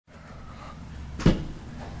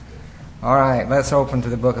All right, let's open to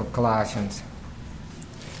the book of Colossians.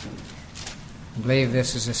 I believe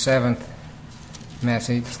this is the 7th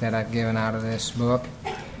message that I've given out of this book.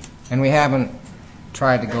 And we haven't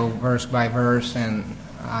tried to go verse by verse, and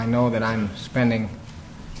I know that I'm spending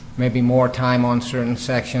maybe more time on certain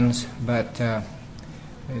sections, but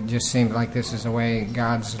it just seems like this is the way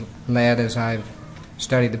God's led as I've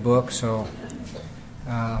studied the book, so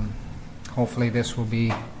hopefully this will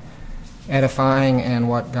be edifying and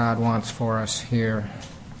what God wants for us here.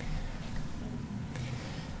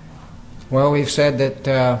 Well, we've said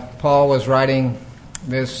that Paul was writing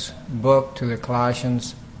this book to the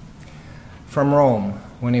Colossians from Rome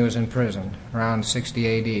when he was in prison, around 60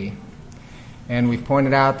 A.D. And we've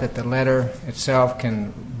pointed out that the letter itself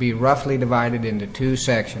can be roughly divided into two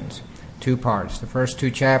sections, two parts. The first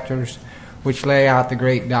two chapters, which lay out the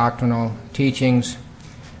great doctrinal teachings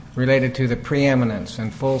related to the preeminence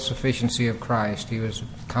and full sufficiency of Christ. He was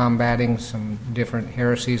combating some different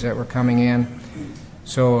heresies that were coming in.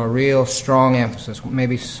 So a real strong emphasis,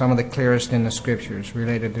 maybe some of the clearest in the Scriptures,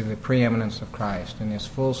 related to the preeminence of Christ and His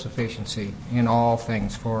full sufficiency in all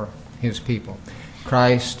things for His people.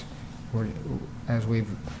 Christ, as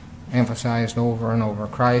we've emphasized over and over,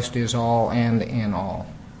 Christ is all and in all.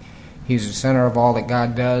 He's the center of all that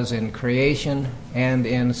God does in creation and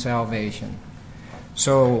in salvation.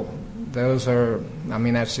 So those are,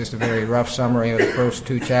 that's just a very rough summary of the first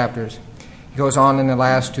two chapters. He goes on in the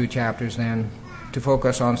last two chapters then to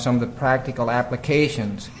focus on some of the practical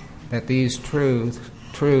applications that these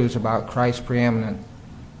truths about Christ's preeminence,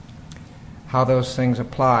 how those things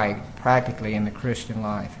apply practically in the Christian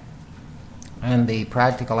life. And the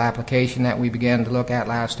practical application that we began to look at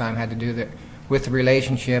last time had to do with the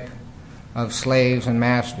relationship of slaves and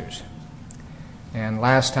masters. And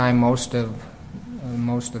last time most of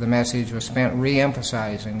the message was spent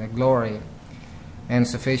re-emphasizing the glory and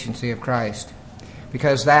sufficiency of Christ,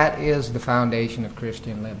 because that is the foundation of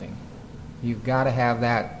Christian living. You've got to have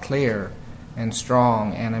that clear and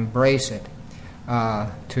strong and embrace it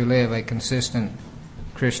to live a consistent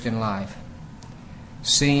Christian life.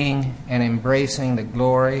 Seeing and embracing the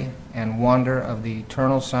glory and wonder of the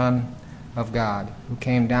eternal Son of God, who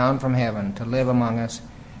came down from heaven to live among us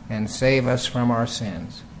and save us from our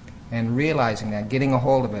sins. And realizing that, getting a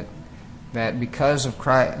hold of it, that because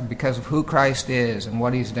of who Christ is and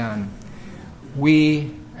what He's done,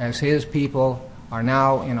 we, as His people, are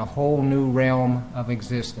now in a whole new realm of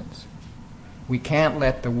existence. We can't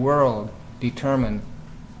let the world determine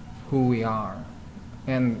who we are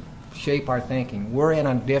and shape our thinking. We're in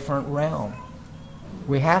a different realm.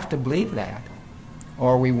 We have to believe that,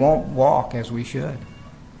 or we won't walk as we should.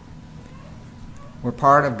 We're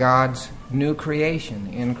part of God's new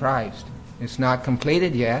creation in Christ. It's not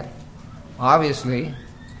completed yet. Obviously,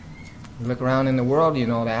 you look around in the world, you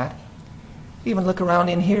know that. Even look around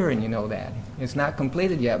in here and you know that. It's not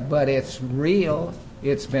completed yet, but it's real.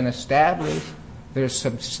 It's been established. There's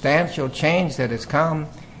substantial change that has come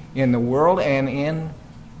in the world and in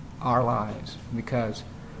our lives because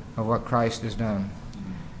of what Christ has done.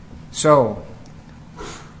 So,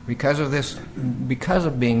 because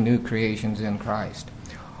of being new creations in Christ,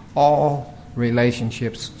 all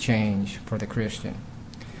relationships change for the Christian.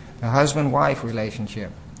 The husband-wife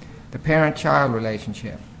relationship, the parent-child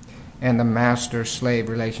relationship, and the master-slave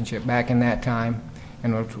relationship back in that time,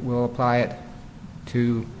 and we'll apply it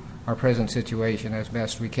to our present situation as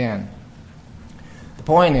best we can. The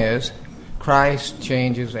point is, Christ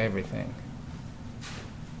changes everything.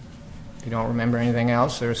 If you don't remember anything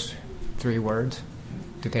else, there's 3 words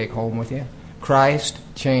to take home with you. Christ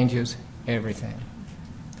changes everything.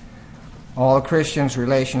 All Christians'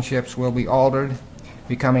 relationships will be altered,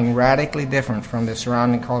 becoming radically different from the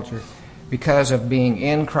surrounding culture because of being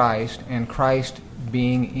in Christ and Christ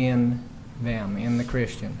being in them, in the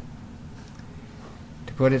Christian.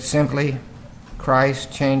 To put it simply,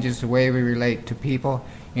 Christ changes the way we relate to people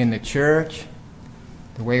in the church,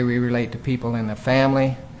 the way we relate to people in the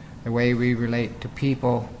family, the way we relate to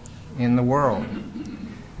people in the world.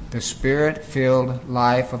 The Spirit-filled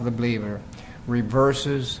life of the believer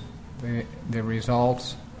reverses the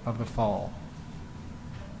results of the fall.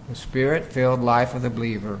 The Spirit-filled life of the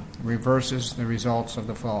believer reverses the results of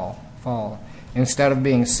the fall. Instead of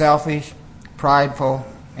being selfish, prideful,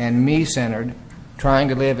 and me-centered, trying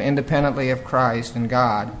to live independently of Christ and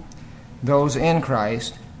God, those in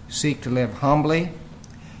Christ seek to live humbly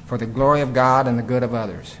for the glory of God and the good of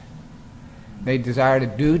others. They desire to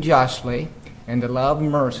do justly and to love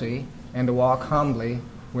mercy and to walk humbly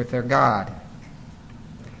with their God.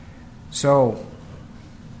 So,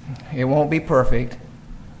 it won't be perfect.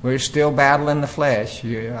 We're still battling the flesh.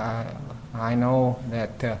 I know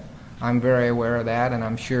that I'm very aware of that, and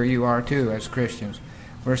I'm sure you are too as Christians.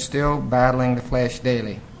 We're still battling the flesh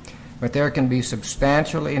daily. But there can be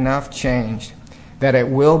substantial enough change that it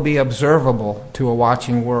will be observable to a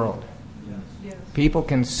watching world. Yes. People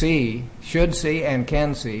can see, should see, and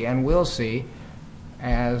can see, and will see,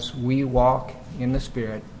 as we walk in the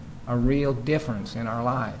Spirit, a real difference in our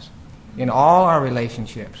lives, in all our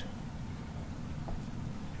relationships.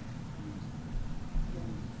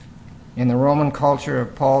 In the Roman culture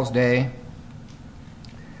of Paul's day,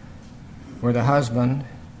 where the husband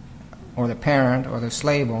or the parent or the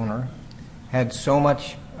slave owner had so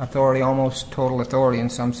much authority, almost total authority in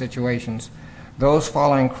some situations, those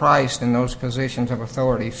following Christ in those positions of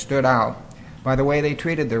authority stood out by the way they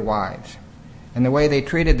treated their wives, and the way they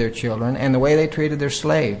treated their children, and the way they treated their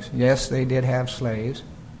slaves. Yes, they did have slaves.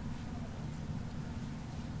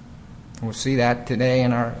 We'll see that today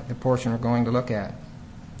in the portion we're going to look at.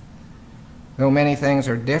 Though many things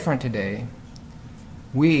are different today,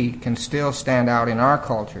 we can still stand out in our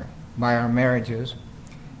culture by our marriages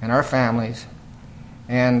and our families.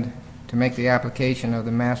 And to make the application of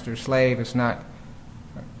the master-slave, it's not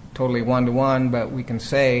totally one-to-one, but we can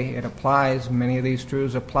say it applies, many of these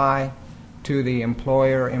truths apply to the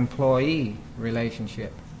employer-employee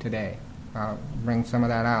relationship today. I'll bring some of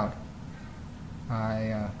that out,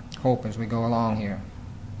 I hope, as we go along here.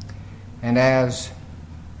 And as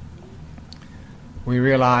we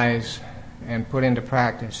realize and put into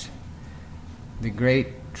practice the great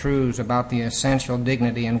truths about the essential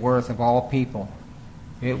dignity and worth of all people,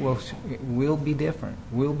 it will be different.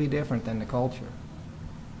 Will be different than the culture.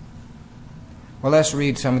 Well, let's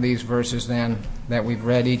read some of these verses then that we've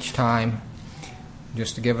read each time,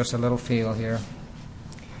 just to give us a little feel here.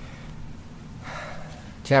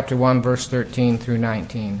 Chapter 1, verse 13 through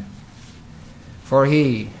 19. For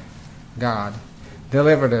he, God,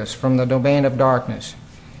 delivered us from the domain of darkness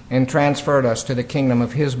and transferred us to the kingdom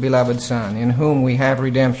of his beloved Son, in whom we have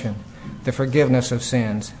redemption, the forgiveness of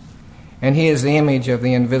sins. And he is the image of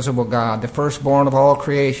the invisible God, the firstborn of all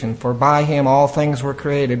creation. For by him all things were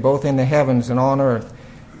created, both in the heavens and on earth,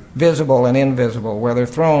 visible and invisible, whether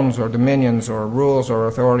thrones or dominions or rules or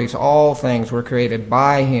authorities. All things were created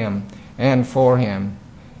by him and for him.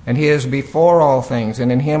 And he is before all things,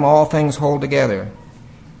 and in him all things hold together.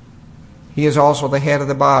 He is also the head of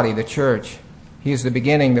the body, the church. He is the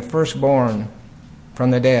beginning, the firstborn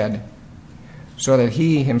from the dead, so that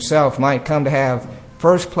he himself might come to have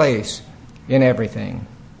first place in everything.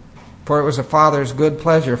 For it was the Father's good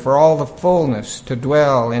pleasure for all the fullness to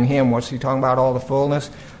dwell in him. What's he talking about, all the fullness?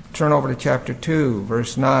 Turn over to chapter 2,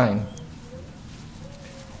 verse 9.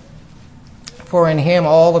 For in him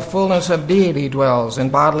all the fullness of deity dwells in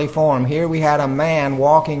bodily form. Here we had a man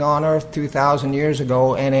walking on earth 2,000 years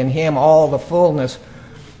ago, and in him all the fullness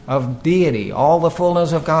of deity, all the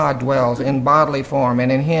fullness of God dwells in bodily form,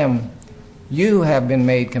 and in him you have been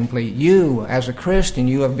made complete. You, as a Christian,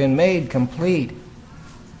 you have been made complete.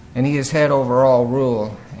 And he is head over all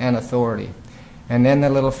rule and authority. And then the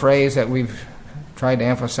little phrase that we've tried to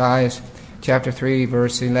emphasize, chapter 3,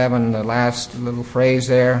 verse 11, the last little phrase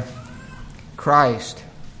there, Christ,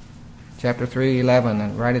 chapter 3, 11,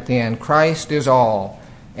 and right at the end, Christ is all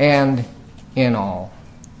and in all.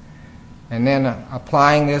 And then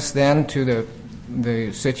applying this then to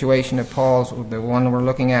the situation of Paul's, the one we're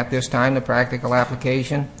looking at this time, the practical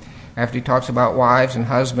application, after he talks about wives and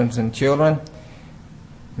husbands and children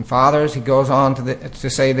and fathers, he goes on to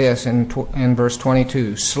say this in verse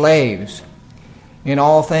 22, Slaves, in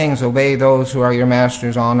all things obey those who are your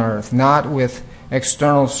masters on earth, not with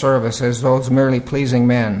external service as those merely pleasing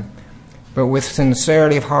men, but with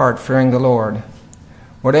sincerity of heart, fearing the Lord.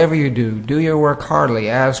 Whatever you do, do your work heartily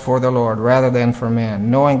as for the Lord rather than for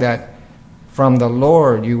men, knowing that from the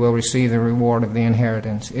Lord you will receive the reward of the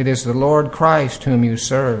inheritance. It is the Lord Christ whom you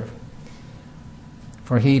serve.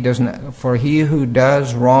 For he who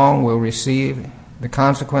does wrong will receive the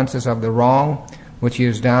consequences of the wrong which he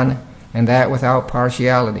has done, and that without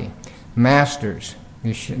partiality. Masters,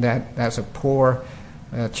 that's a poor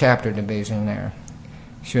chapter division there.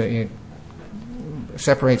 It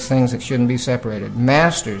separates things that shouldn't be separated.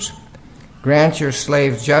 Masters, grant your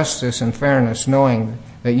slaves justice and fairness, knowing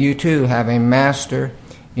that you too have a master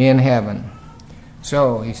in heaven.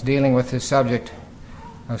 So he's dealing with the subject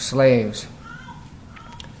of slaves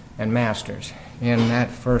and masters in that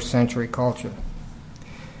first century culture.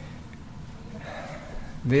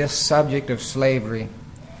 This subject of slavery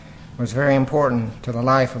was very important to the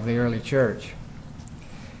life of the early church.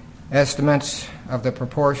 Estimates of the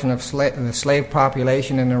proportion of the slave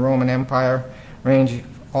population in the Roman Empire range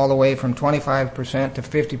all the way from 25% to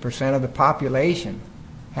 50% of the population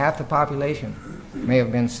Half the population may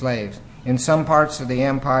have been slaves. In some parts of the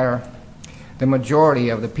empire, the majority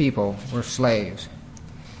of the people were slaves.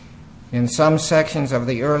 In some sections of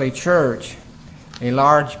the early church, a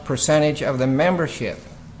large percentage of the membership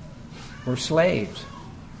were slaves.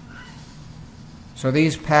 So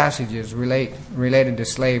these passages related to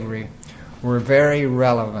slavery were very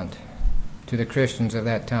relevant to the Christians of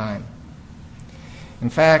that time. In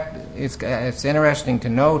fact, it's interesting to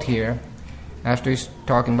note here, after he's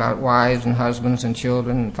talking about wives and husbands and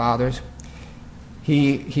children and fathers,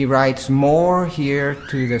 he writes more here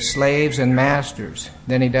to the slaves and masters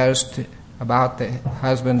than he does about the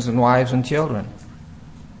husbands and wives and children.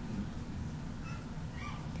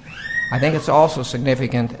 I think it's also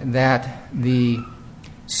significant that the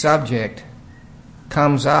subject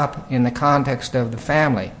comes up in the context of the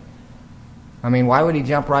family. I mean, why would he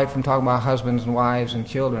jump right from talking about husbands and wives and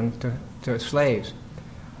children to slaves?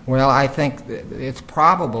 Well, I think it's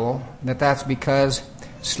probable that that's because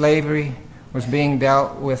slavery was being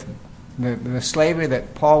dealt with. The slavery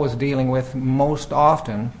that Paul was dealing with most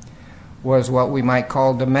often was what we might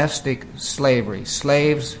call domestic slavery,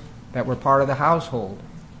 slaves that were part of the household.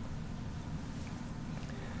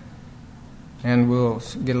 And we'll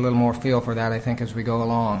get a little more feel for that, I think, as we go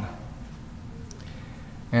along.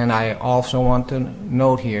 And I also want to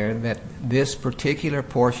note here that this particular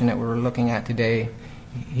portion that we're looking at today,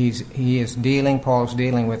 Paul's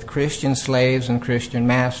dealing with Christian slaves and Christian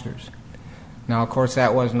masters. Now, of course,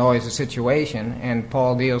 that wasn't always the situation, and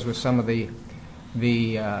Paul deals with some of the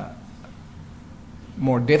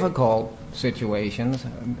more difficult situations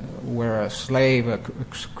where a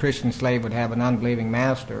Christian slave would have an unbelieving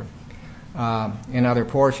master in other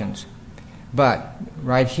portions. But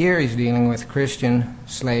right here he's dealing with Christian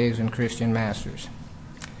slaves and Christian masters.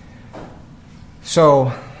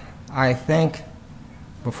 So I think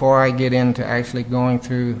before I get into actually going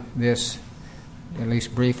through this, at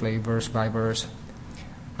least briefly, verse by verse,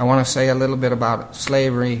 I want to say a little bit about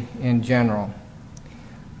slavery in general,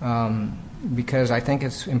 because I think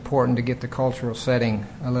it's important to get the cultural setting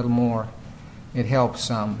a little more. It helps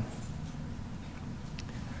some.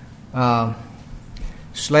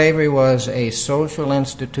 Slavery was a social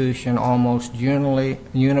institution almost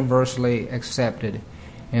universally accepted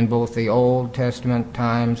in both the Old Testament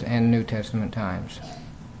times and New Testament times.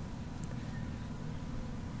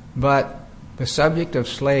 But the subject of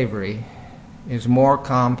slavery is more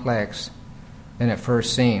complex than it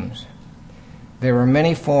first seems. There were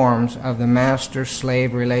many forms of the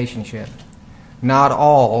master-slave relationship. Not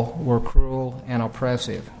all were cruel and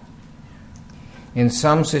oppressive. In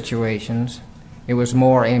some situations, it was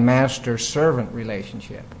more a master-servant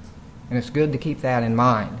relationship. And it's good to keep that in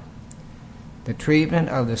mind. The treatment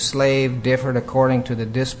of the slave differed according to the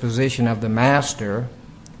disposition of the master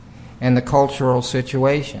and the cultural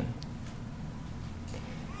situation.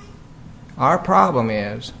 Our problem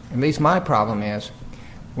is, at least my problem is,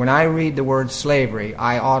 when I read the word slavery,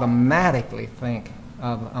 I automatically think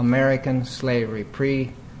of American slavery,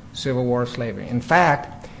 pre-Civil War slavery. In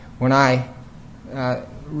fact, when I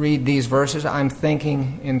read these verses, I'm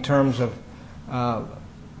thinking in terms of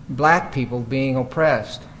black people being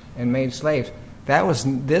oppressed and made slaves. That was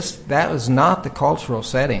not the cultural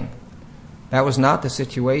setting. That was not the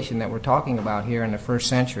situation that we're talking about here in the first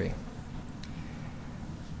century.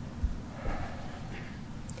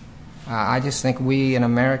 I just think we in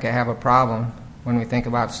America have a problem when we think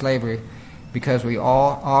about slavery, because we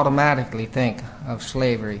all automatically think of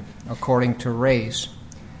slavery according to race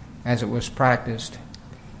as it was practiced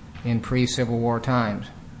in pre-Civil War times.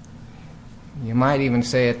 You might even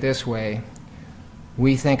say it this way: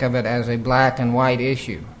 we think of it as a black and white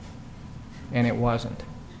issue, and it wasn't.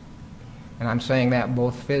 And I'm saying that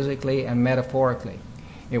both physically and metaphorically.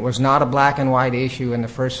 It was not a black and white issue in the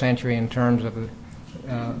first century in terms of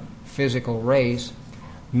physical race,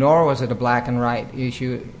 nor was it a black and white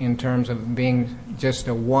issue in terms of being just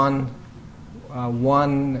a one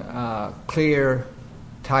clear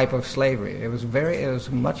type of slavery. It was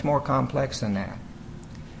much more complex than that.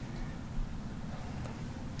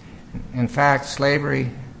 In fact, slavery,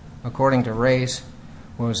 according to race,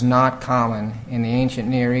 was not common in the ancient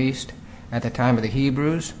Near East at the time of the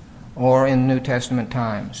Hebrews or in New Testament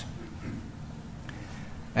times.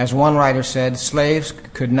 As one writer said, slaves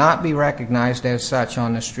could not be recognized as such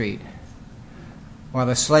on the street. While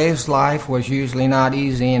the slave's life was usually not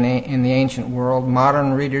easy in the ancient world,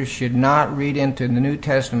 modern readers should not read into the New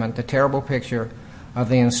Testament the terrible picture of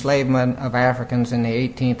the enslavement of Africans in the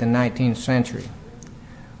 18th and 19th century.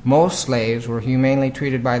 Most slaves were humanely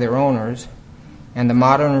treated by their owners, and the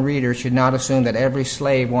modern reader should not assume that every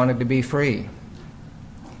slave wanted to be free.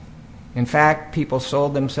 In fact, people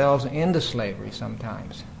sold themselves into slavery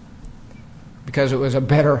sometimes because it was a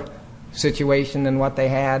better situation than what they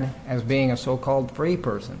had as being a so-called free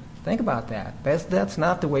person. Think about that. That's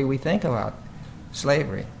not the way we think about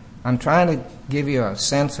slavery. I'm trying to give you a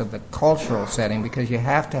sense of the cultural setting because you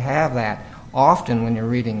have to have that often when you're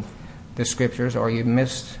reading the Scriptures, or you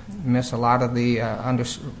miss a lot of the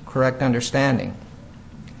correct understanding.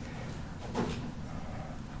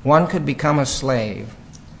 One could become a slave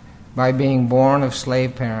by being born of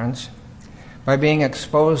slave parents, by being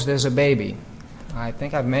exposed as a baby. I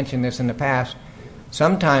think I've mentioned this in the past.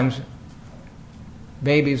 Sometimes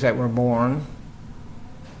babies that were born,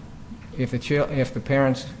 if the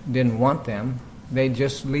parents didn't want them, they'd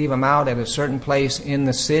just leave them out at a certain place in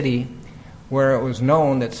the city where it was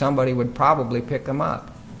known that somebody would probably pick them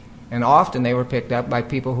up. And often they were picked up by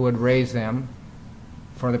people who had raised them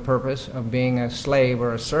for the purpose of being a slave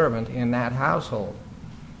or a servant in that household.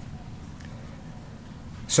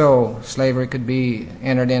 So slavery could be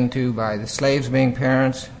entered into by the slaves being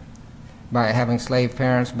parents, by having slave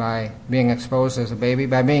parents, by being exposed as a baby,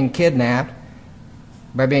 by being kidnapped,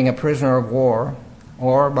 by being a prisoner of war,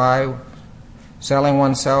 or by selling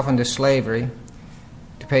oneself into slavery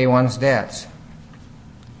to pay one's debts.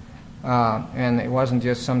 And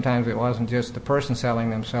sometimes it wasn't just the person selling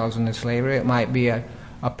themselves into slavery. It might be a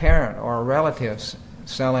parent or a relative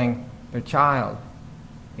selling their child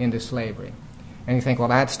into slavery. And you think, well,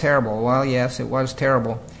 that's terrible. Well, yes, it was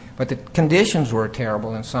terrible. But the conditions were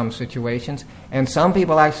terrible in some situations. And some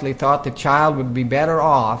people actually thought the child would be better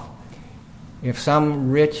off if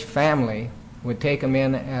some rich family would take them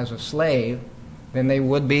in as a slave than they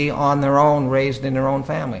would be on their own, raised in their own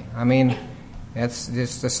family. I mean, that's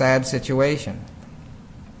just a sad situation.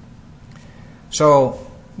 So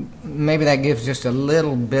maybe that gives just a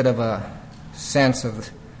little bit of a sense of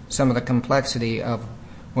some of the complexity of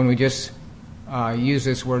when we just use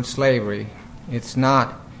this word slavery. It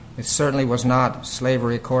certainly was not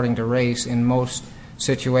slavery according to race in most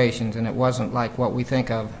situations, and it wasn't like what we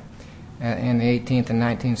think of in the 18th and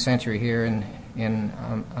 19th century here in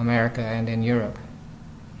America and in Europe.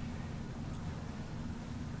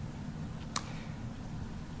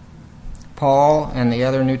 Paul and the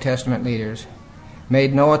other New Testament leaders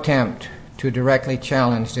made no attempt to directly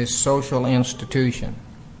challenge this social institution.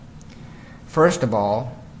 First of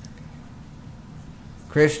all,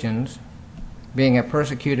 Christians, being a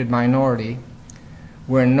persecuted minority,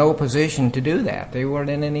 were in no position to do that. They weren't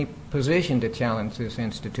in any position to challenge this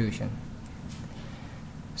institution.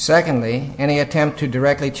 Secondly, any attempt to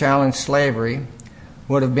directly challenge slavery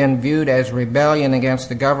would have been viewed as rebellion against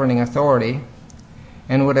the governing authority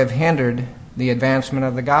and would have hindered the advancement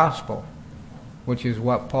of the gospel, which is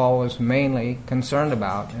what Paul was mainly concerned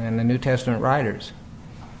about and the New Testament writers.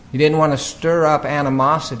 He didn't want to stir up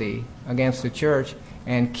animosity against the church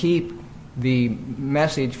and keep the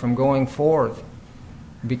message from going forth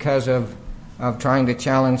because of trying to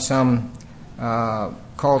challenge some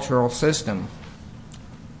cultural system.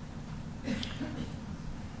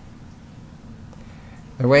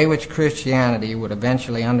 The way which Christianity would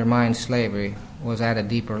eventually undermine slavery was at a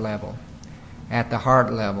deeper level, at the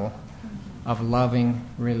heart level of loving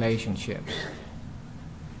relationships.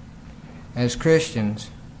 As Christians,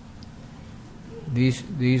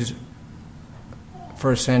 these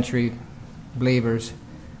first century believers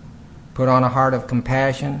put on a heart of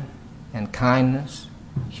compassion and kindness,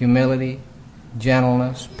 humility,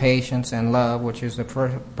 gentleness, patience, and love, which is the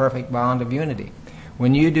perfect bond of unity.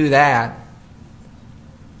 When you do that,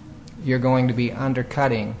 you're going to be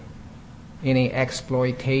undercutting any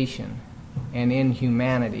exploitation and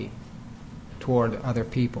inhumanity toward other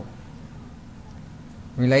people.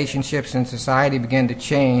 Relationships in society began to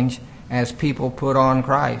change as people put on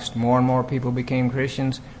Christ. More and more people became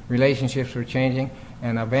Christians, relationships were changing,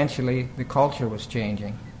 and eventually the culture was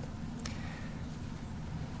changing.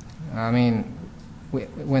 I mean,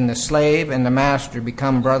 when the slave and the master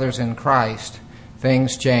become brothers in Christ,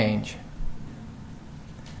 things change.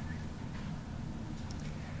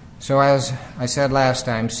 So as I said last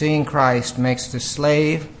time, seeing Christ makes the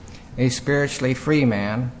slave a spiritually free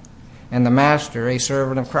man and the master a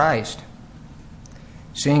servant of Christ.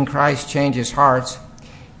 Seeing Christ changes hearts,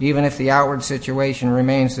 even if the outward situation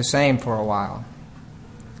remains the same for a while.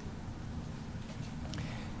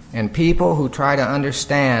 And people who try to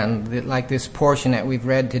understand, like this portion that we've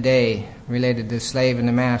read today related to the slave and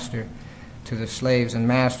the master, to the slaves and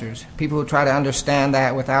masters, people who try to understand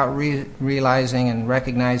that without realizing and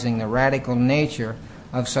recognizing the radical nature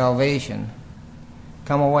of salvation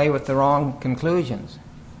come away with the wrong conclusions.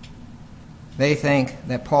 They think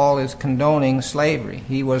that Paul is condoning slavery.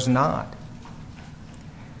 He was not.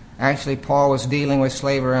 Actually, Paul was dealing with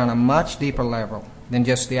slavery on a much deeper level than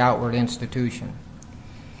just the outward institution.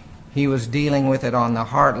 He was dealing with it on the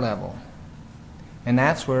heart level. And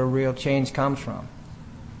that's where real change comes from.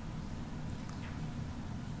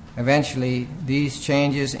 Eventually, these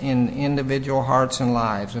changes in individual hearts and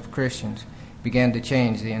lives of Christians began to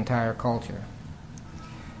change the entire culture.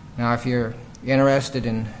 Now, if you're interested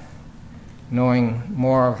in knowing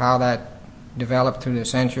more of how that developed through the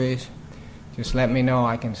centuries, just let me know.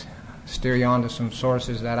 I can steer you on to some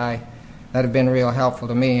sources that have been real helpful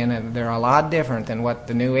to me, and they're a lot different than what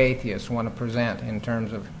the new atheists want to present in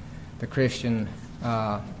terms of the Christian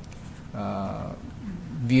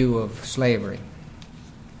view of slavery.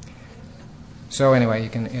 So anyway, you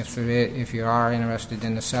can, if you are interested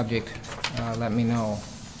in the subject, let me know.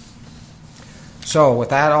 So with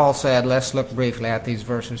that all said, let's look briefly at these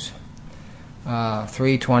verses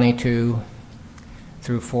 3:22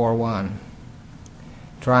 through 4:1.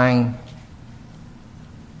 Trying,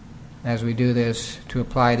 as we do this, to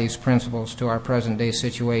apply these principles to our present-day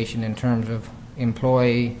situation in terms of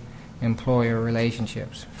employee-employer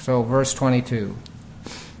relationships. So verse 22.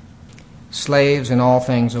 Slaves, in all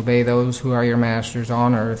things obey those who are your masters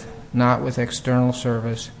on earth, not with external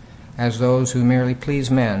service, as those who merely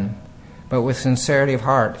please men, but with sincerity of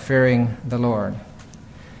heart, fearing the Lord.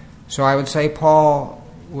 So I would say Paul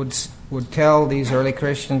would tell these early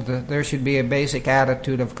Christians that there should be a basic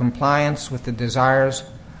attitude of compliance with the desires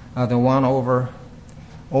of the one over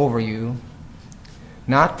you,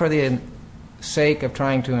 not for the sake of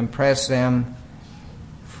trying to impress them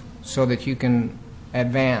so that you can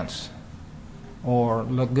advance or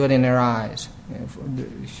look good in their eyes. There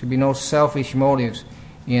should be no selfish motives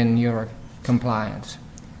in your compliance,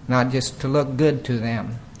 not just to look good to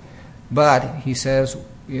them. But, he says,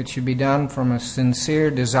 it should be done from a sincere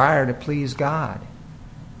desire to please God.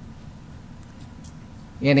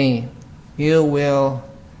 Any ill will,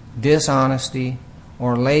 dishonesty,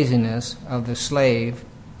 or laziness of the slave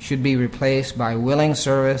should be replaced by willing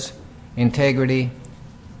service, integrity,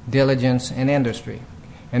 diligence, and industry.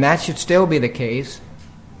 And that should still be the case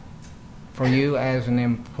for you as an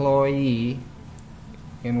employee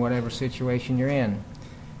in whatever situation you're in.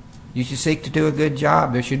 You should seek to do a good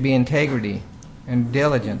job. There should be integrity and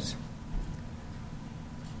diligence.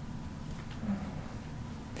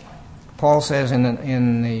 Paul says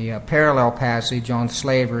in the parallel passage on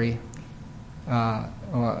slavery,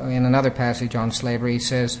 in another passage on slavery, he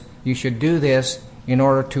says, you should do this in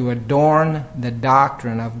order to adorn the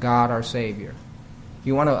doctrine of God our Savior.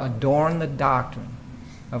 You want to adorn the doctrine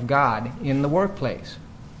of God in the workplace.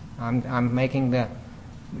 I'm making the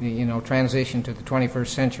transition to the 21st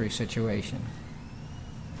century situation.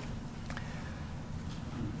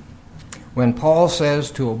 When Paul says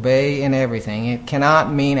to obey in everything, it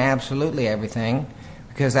cannot mean absolutely everything,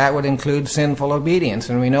 because that would include sinful obedience,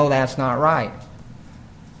 and we know that's not right.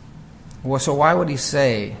 Well, so why would he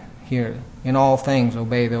say here, in all things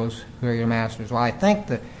obey those who are your masters? Well, I think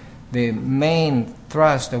that the main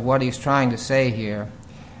thrust of what he's trying to say here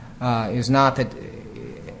is not that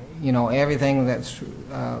everything that's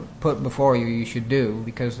put before you you should do,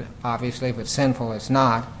 because obviously if it's sinful it's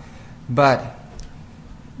not. But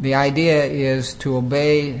the idea is to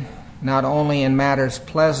obey not only in matters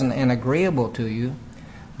pleasant and agreeable to you,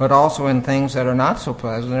 but also in things that are not so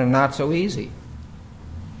pleasant and not so easy.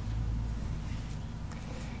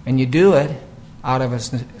 And you do it out of a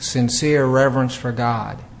sincere reverence for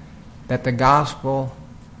God, that the gospel,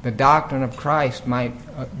 the doctrine of Christ might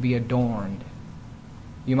be adorned.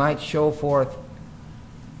 You might show forth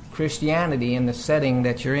Christianity in the setting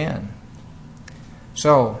that you're in.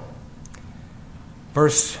 So,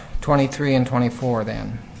 verse 23 and 24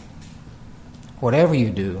 then. Whatever you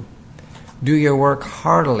do, do your work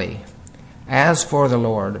heartily, as for the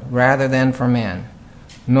Lord, rather than for men,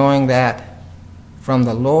 knowing that from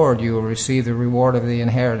the Lord you will receive the reward of the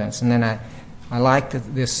inheritance. And then I like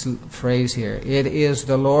this phrase here. It is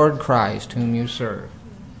the Lord Christ whom you serve.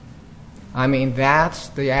 I mean, that's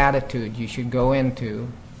the attitude you should go into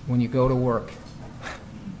when you go to work.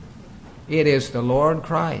 It is the Lord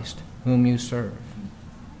Christ whom you serve.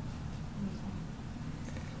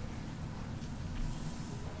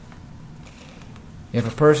 If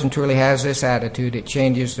a person truly has this attitude, it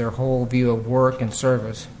changes their whole view of work and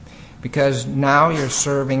service, because now you're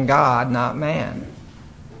serving God, not man.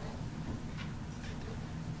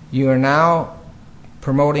 You are now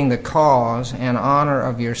promoting the cause and honor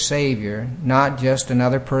of your Savior, not just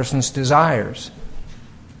another person's desires.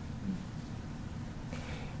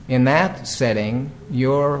 In that setting,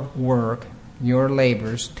 your work, your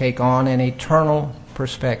labors take on an eternal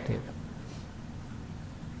perspective.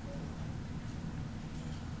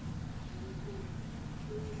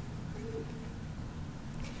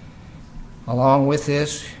 Along with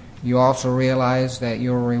this, you also realize that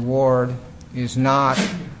your reward is not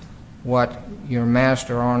what your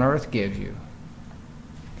master on earth gives you.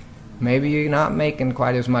 Maybe you're not making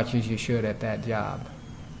quite as much as you should at that job.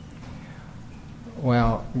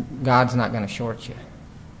 Well, God's not going to short you.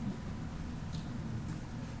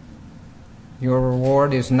 Your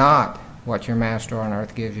reward is not what your master on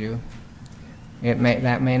earth gives you. That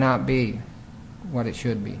may not be what it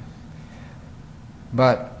should be.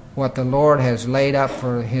 But what the Lord has laid up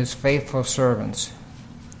for His faithful servants,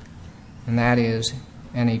 and that is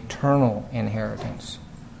an eternal inheritance.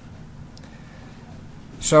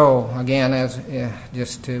 So, again,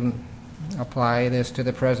 just to apply this to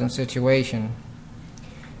the present situation,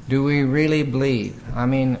 do we really believe? I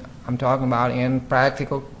mean, I'm talking about in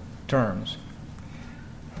practical terms.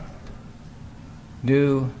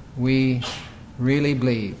 Do we really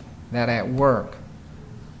believe that at work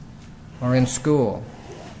or in school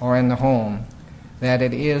or in the home that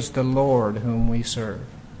it is the Lord whom we serve?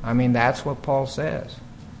 I mean, that's what Paul says.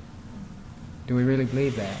 Do we really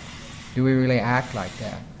believe that? Do we really act like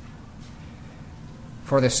that?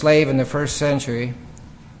 For the slave in the first century,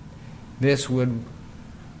 this would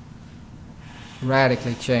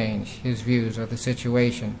radically change his views of the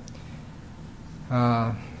situation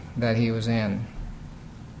that he was in.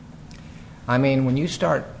 I mean, when you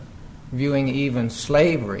start viewing even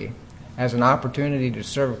slavery as an opportunity to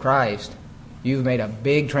serve Christ, you've made a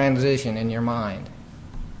big transition in your mind.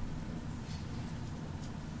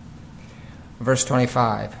 Verse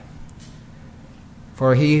 25.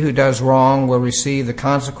 For he who does wrong will receive the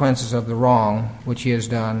consequences of the wrong which he has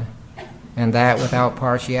done, and that without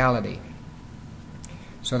partiality.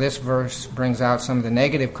 So this verse brings out some of the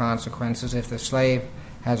negative consequences if the slave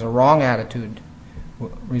has a wrong attitude,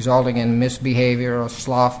 resulting in misbehavior or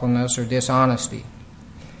slothfulness or dishonesty.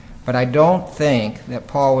 But I don't think that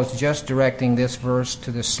Paul was just directing this verse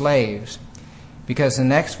to the slaves, because the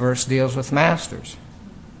next verse deals with masters.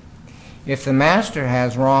 If the master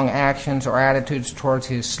has wrong actions or attitudes towards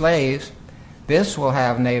his slaves, this will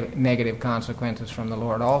have negative consequences from the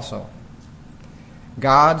Lord also.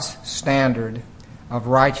 God's standard of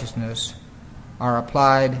righteousness are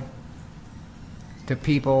applied to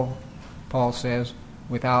people, Paul says,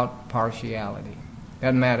 without partiality.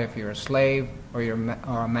 Doesn't matter if you're a slave or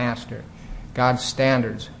a master. God's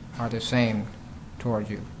standards are the same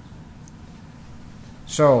toward you.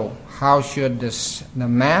 So, how should the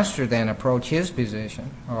master then approach his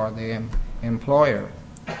position, or the employer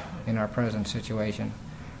in our present situation?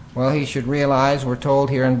 Well, he should realize, we're told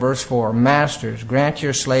here in verse 4, Masters, grant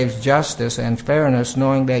your slaves justice and fairness,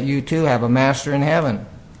 knowing that you too have a master in heaven.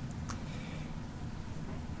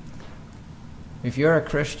 If you're a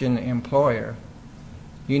Christian employer,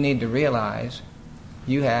 you need to realize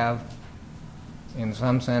you have, in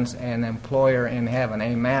some sense, an employer in heaven,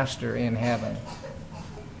 a master in heaven.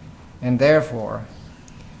 And therefore,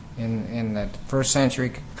 in the first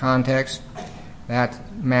century context, that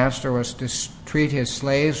master was to treat his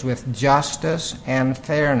slaves with justice and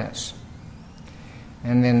fairness.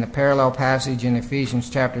 And in the parallel passage in Ephesians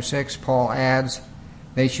chapter 6, Paul adds,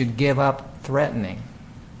 they should give up threatening.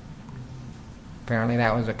 Apparently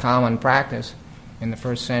that was a common practice in the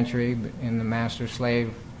first century in the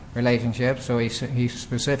master-slave relationship. So he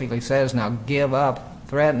specifically says, now give up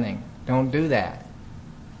threatening. Don't do that.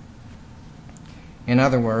 In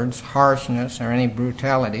other words, harshness or any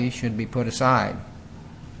brutality should be put aside.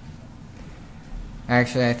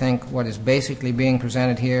 Actually, I think what is basically being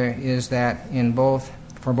presented here is that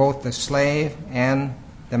for both the slave and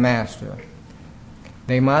the master,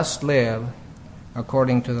 they must live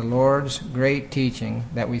according to the Lord's great teaching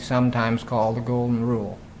that we sometimes call the Golden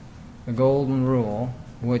Rule. The Golden Rule,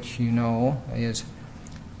 which you know is,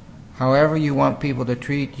 however you want people to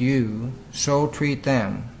treat you, so treat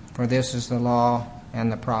them, for this is the law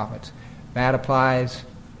and the prophets. That applies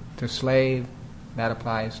to slave, that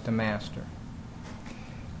applies to master.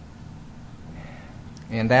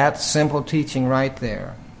 And that simple teaching right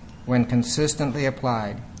there, when consistently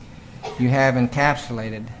applied, you have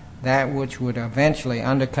encapsulated that which would eventually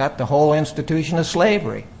undercut the whole institution of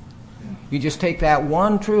slavery. You just take that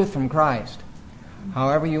one truth from Christ.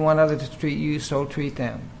 However you want others to treat you, so treat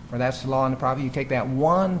them. For that's the law and the prophet. You take that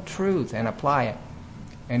one truth and apply it,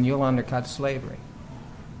 and you'll undercut slavery.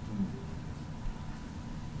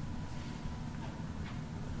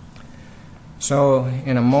 So,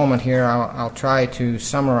 in a moment here, I'll try to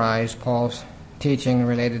summarize Paul's teaching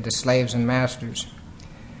related to slaves and masters.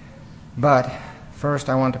 But first,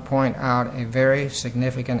 I want to point out a very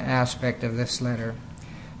significant aspect of this letter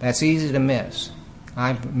that's easy to miss.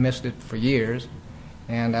 I've missed it for years,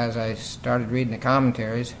 and as I started reading the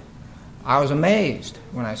commentaries, I was amazed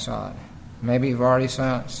when I saw it. Maybe you've already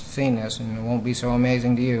seen this and it won't be so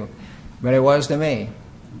amazing to you, but it was to me.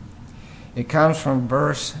 It comes from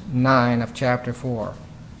verse 9 of chapter 4,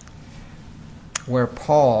 where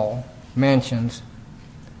Paul mentions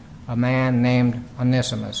a man named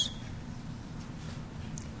Onesimus.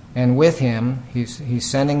 And with him, he's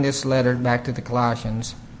sending this letter back to the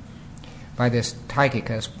Colossians by this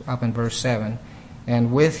Tychicus up in verse 7.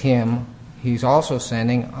 And with him, he's also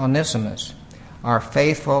sending Onesimus, our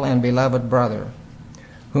faithful and beloved brother,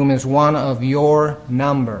 whom is one of your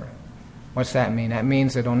number. What's that mean? That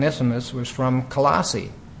means that Onesimus was from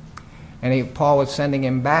Colossae. And Paul was sending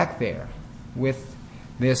him back there with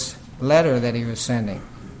this letter that he was sending.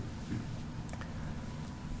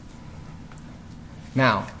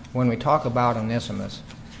 Now, when we talk about Onesimus,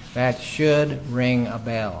 that should ring a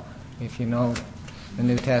bell, if you know the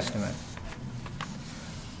New Testament.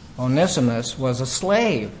 Onesimus was a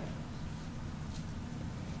slave.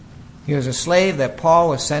 He was a slave that Paul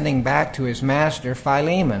was sending back to his master,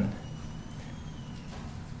 Philemon.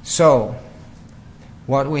 So,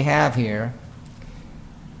 what we have here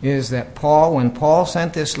is that when Paul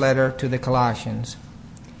sent this letter to the Colossians,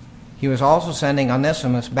 he was also sending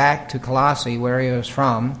Onesimus back to Colossae, where he was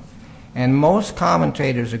from. And most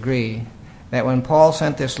commentators agree that when Paul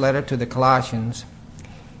sent this letter to the Colossians,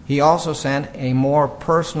 he also sent a more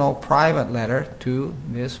personal, private letter to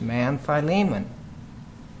this man Philemon.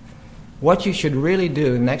 What you should really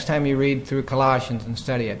do next time you read through Colossians and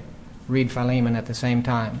study it, read Philemon at the same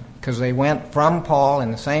time, because they went from Paul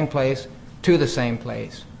in the same place to the same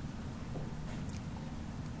place.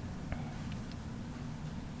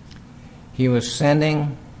 He was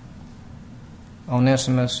sending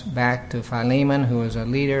Onesimus back to Philemon, who was a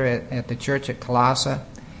leader at the church at Colossae,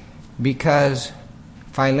 because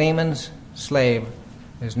Philemon's slave,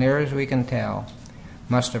 as near as we can tell,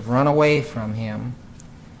 must have run away from him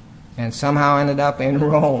and somehow ended up in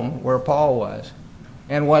Rome, where Paul was,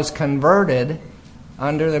 and was converted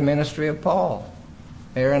under the ministry of Paul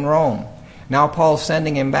there in Rome. Now Paul's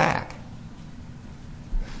sending him back.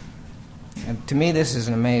 And to me, this is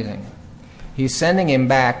amazing. He's sending him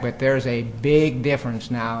back, but there's a big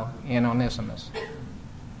difference now in Onesimus.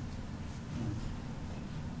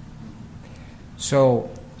 So,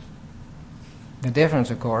 the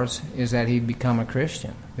difference, of course, is that he'd become a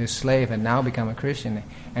Christian. This slave had now become a Christian,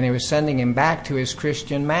 and he was sending him back to his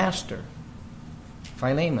Christian master,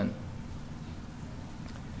 Philemon.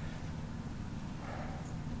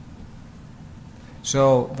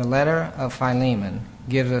 So, the letter of Philemon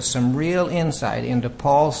gives us some real insight into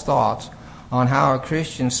Paul's thoughts on how a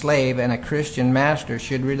Christian slave and a Christian master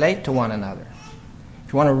should relate to one another.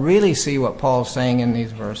 If you want to really see what Paul's saying in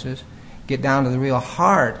these verses, get down to the real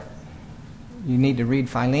heart, you need to read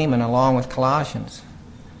Philemon along with Colossians.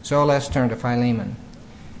 So let's turn to Philemon.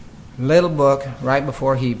 Little book right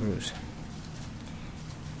before Hebrews.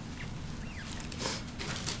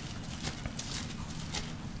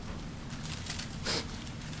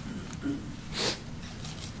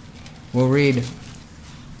 We'll read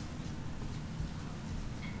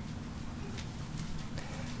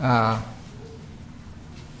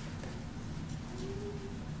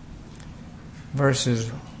verses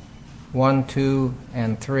 1, 2,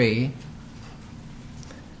 and 3,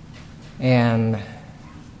 and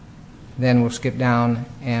then we'll skip down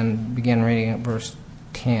and begin reading at verse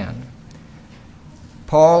 10.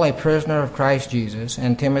 Paul, a prisoner of Christ Jesus,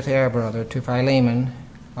 and Timothy, our brother, to Philemon,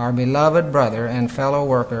 our beloved brother and fellow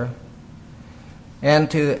worker, and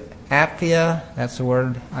to Apphia, that's the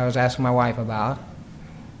word I was asking my wife about.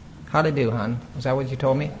 How'd I do, hon? Was that what you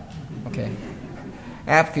told me? Okay.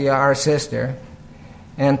 Apphia, our sister,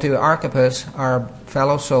 and to Archippus, our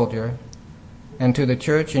fellow soldier, and to the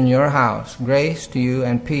church in your house, grace to you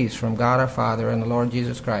and peace from God our Father and the Lord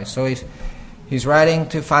Jesus Christ. So he's writing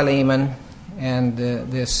to Philemon and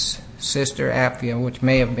this sister Apphia, which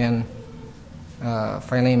may have been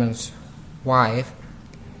Philemon's wife,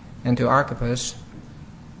 and to Archippus,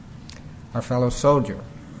 our fellow soldier.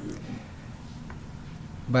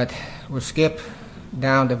 But we'll skip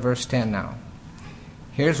down to verse 10 now.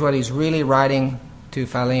 Here's what he's really writing to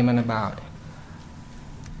Philemon about.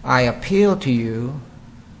 I appeal to you,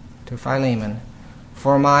 to Philemon,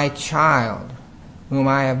 for my child, whom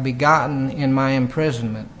I have begotten in my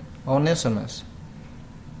imprisonment, Onesimus.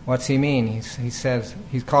 What's he mean? He says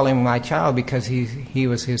he's calling him my child because he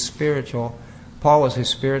was his spiritual, Paul was his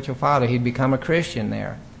spiritual father. He'd become a Christian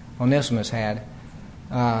there. Onesimus had,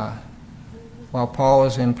 while Paul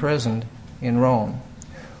was imprisoned in Rome,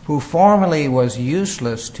 who formerly was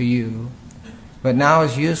useless to you, but now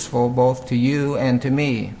is useful both to you and to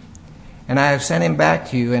me. And I have sent him back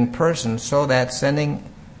to you in person, so that sending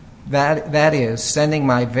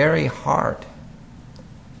my very heart,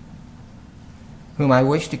 whom I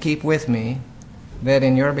wish to keep with me, that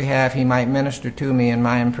in your behalf he might minister to me in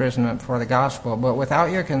my imprisonment for the gospel. But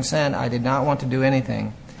without your consent I did not want to do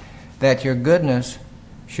anything, that your goodness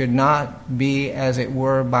should not be as it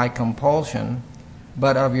were by compulsion,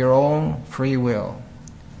 but of your own free will.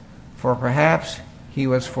 For perhaps he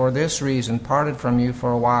was for this reason parted from you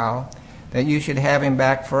for a while, that you should have him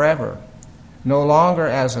back forever, no longer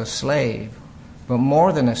as a slave, but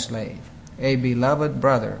more than a slave, a beloved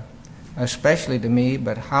brother, especially to me,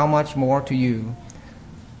 but how much more to you,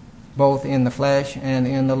 both in the flesh and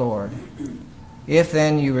in the Lord. If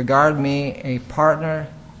then you regard me a partner,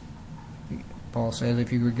 Paul says,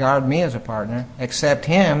 if you regard me as a partner, accept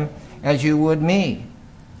him as you would me.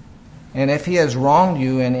 And if he has wronged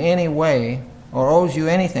you in any way or owes you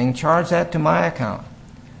anything, charge that to my account.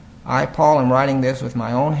 I, Paul, am writing this with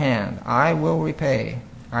my own hand. I will repay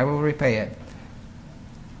it.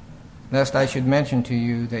 Lest I should mention to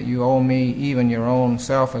you that you owe me even your own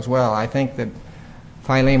self as well. I think that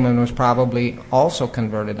Philemon was probably also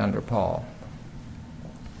converted under Paul.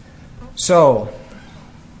 So,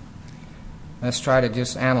 let's try to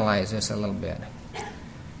just analyze this a little bit.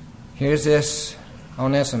 Here's this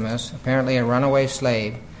Onesimus, apparently a runaway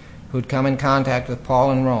slave, who'd come in contact with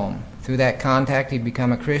Paul in Rome. Through that contact, he'd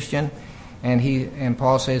become a Christian, and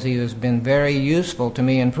Paul says he has been very useful to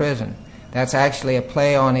me in prison. That's actually a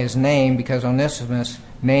play on his name, because Onesimus'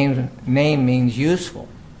 name means useful.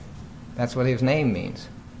 That's what his name means.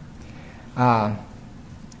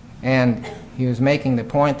 And he was making the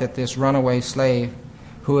point that this runaway slave,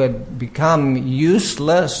 who had become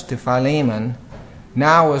useless to Philemon,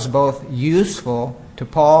 now was both useful to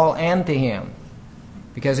Paul and to him,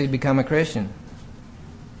 because he'd become a Christian.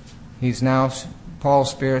 He's now Paul's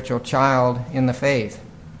spiritual child in the faith.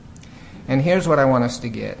 And here's what I want us to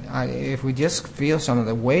get. If we just feel some of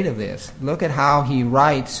the weight of this, look at how he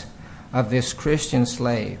writes of this Christian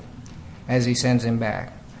slave as he sends him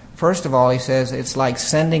back. First of all, he says, it's like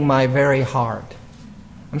sending my very heart.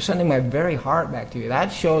 I'm sending my very heart back to you.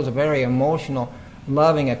 That shows a very emotional,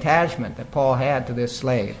 loving attachment that Paul had to this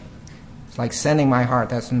slave. It's like sending my heart.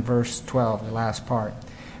 That's in verse 12, the last part.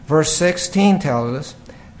 Verse 16 tells us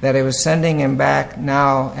that it was sending him back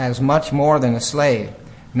now as much more than a slave.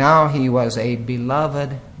 Now he was a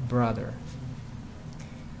beloved brother.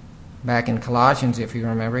 Back in Colossians, if you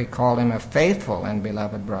remember, he called him a faithful and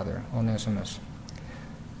beloved brother, Onesimus.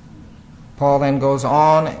 Paul then goes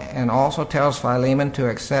on and also tells Philemon to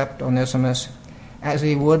accept Onesimus as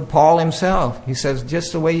he would Paul himself. He says,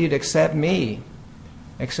 just the way you'd accept me,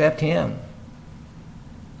 accept him.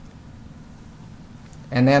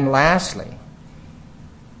 And then lastly,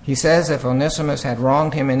 he says if Onesimus had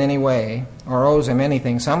wronged him in any way or owes him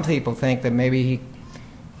anything, some people think that maybe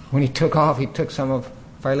when he took off, he took some of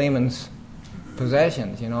Philemon's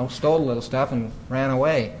possessions, stole a little stuff and ran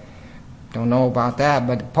away. Don't know about that,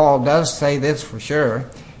 but Paul does say this for sure.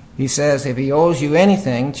 He says, if he owes you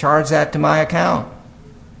anything, charge that to my account.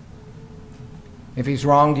 If he's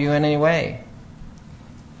wronged you in any way.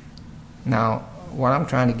 Now, what I'm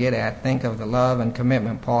trying to get at, think of the love and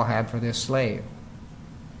commitment Paul had for this slave.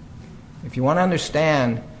 If you want to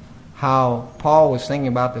understand how Paul was thinking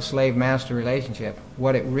about the slave-master relationship,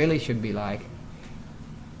 what it really should be like,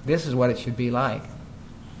 this is what it should be like.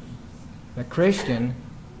 The Christian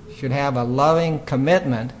should have a loving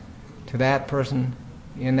commitment to that person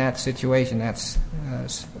in that situation that's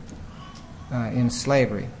in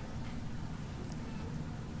slavery.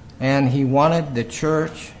 And he wanted the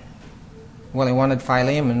church, he wanted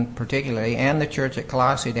Philemon particularly, and the church at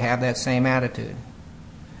Colossae to have that same attitude.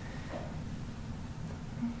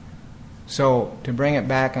 So, to bring it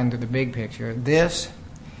back into the big picture, this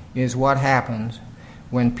is what happens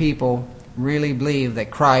when people really believe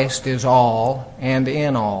that Christ is all and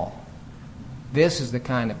in all. This is the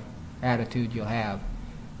kind of attitude you'll have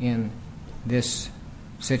in this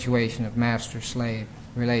situation of master-slave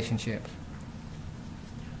relationships.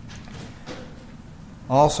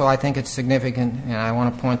 Also, I think it's significant, and I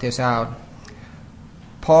want to point this out,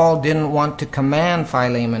 Paul didn't want to command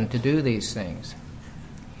Philemon to do these things.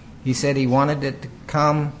 He said he wanted it to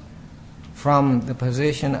come from the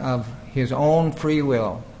position of his own free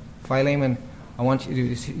will. Philemon, I want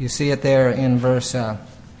you see it there in verse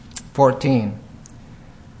 14.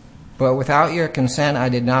 But without your consent I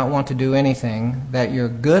did not want to do anything, that your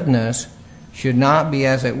goodness should not be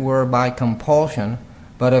as it were by compulsion,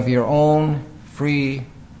 but of your own free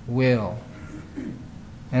will.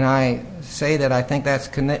 And I say that I think that's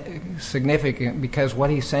significant because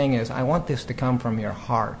what he's saying is, I want this to come from your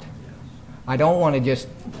heart. I don't want to just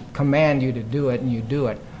command you to do it and you do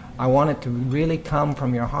it. I want it to really come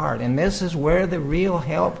from your heart. And this is where the real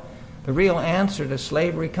help, the real answer to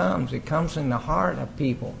slavery comes. It comes in the heart of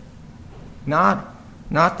people, not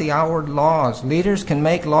the outward laws. Leaders can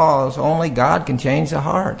make laws, only God can change the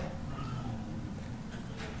heart.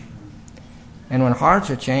 And when hearts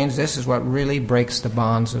are changed, this is what really breaks the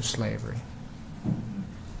bonds of slavery.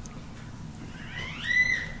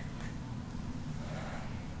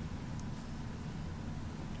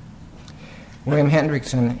 William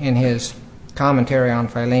Hendrickson, in his commentary on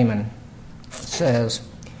Philemon, says,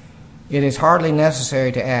 "It is hardly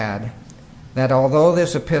necessary to add that although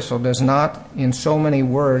this epistle does not in so many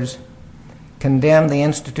words condemn the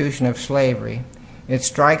institution of slavery, it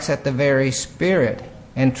strikes at the very spirit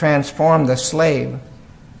and transforms the slave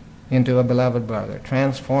into a beloved brother."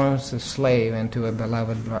 Transforms the slave into a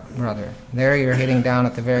beloved brother. There you're hitting down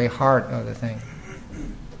at the very heart of the thing.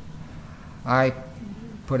 I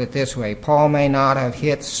put it this way: Paul may not have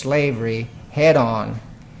hit slavery head on,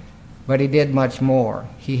 but he did much more.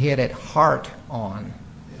 He hit it heart on.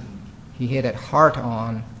 He hit it heart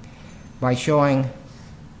on by showing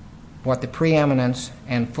what the preeminence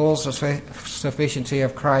and full sufficiency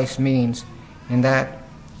of Christ means in that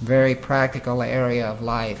very practical area of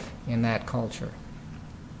life in that culture.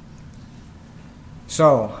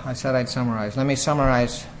 So, I said I'd summarize. Let me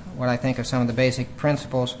summarize what I think are some of the basic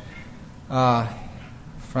principles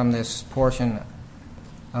from this portion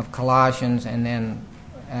of Colossians, and then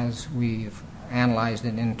as we've analyzed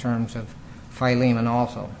it in terms of Philemon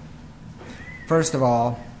also. First of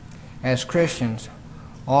all, as Christians,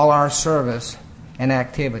 all our service and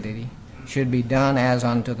activity should be done as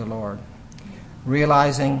unto the Lord,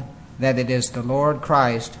 realizing that it is the Lord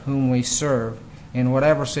Christ whom we serve in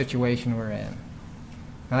whatever situation we're in.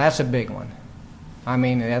 Now that's a big one. I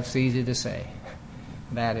mean, that's easy to say.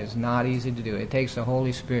 That is not easy to do. It takes the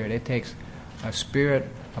Holy Spirit. It takes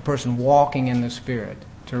a person walking in the Spirit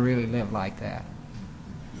to really live like that.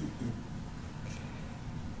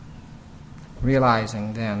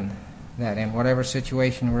 Realizing then that in whatever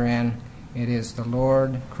situation we're in, it is the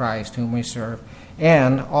Lord Christ whom we serve.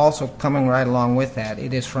 And also coming right along with that,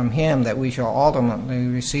 it is from Him that we shall ultimately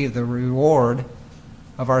receive the reward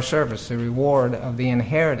of our service, the reward of the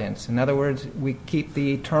inheritance. In other words, we keep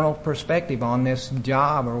the eternal perspective on this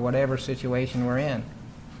job or whatever situation we're in.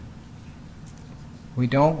 We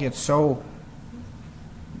don't get so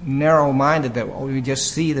narrow-minded that we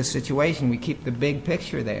just see the situation. We keep the big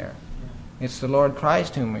picture there. It's the Lord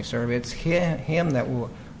Christ whom we serve. It's Him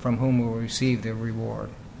from whom we will receive the reward.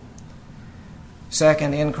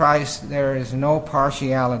 Second, in Christ there is no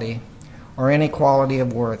partiality or inequality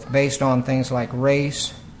of worth based on things like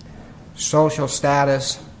race, social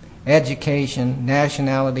status, education,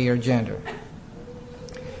 nationality, or gender.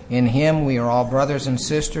 In Him we are all brothers and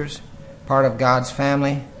sisters, part of God's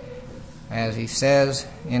family. As he says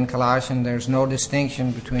in Colossians, there's no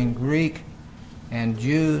distinction between Greek and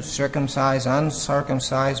Jew, circumcised,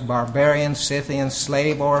 uncircumcised, barbarian, Scythian,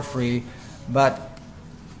 slave or free, but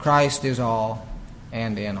Christ is all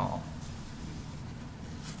and in all.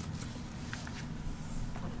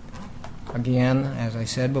 Again, as I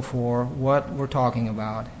said before, what we're talking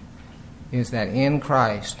about is that in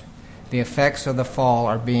Christ, the effects of the fall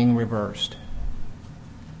are being reversed.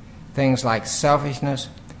 Things like selfishness,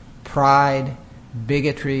 pride,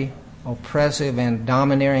 bigotry, oppressive and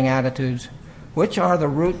domineering attitudes, which are the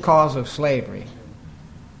root cause of slavery.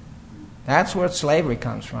 That's where slavery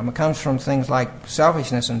comes from. It comes from things like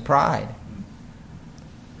selfishness and pride.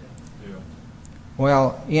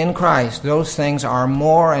 Well, in Christ, those things are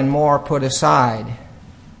more and more put aside.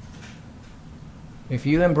 If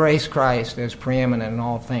you embrace Christ as preeminent in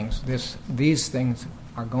all things, these things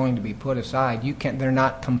are going to be put aside. They're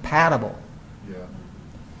not compatible. Yeah.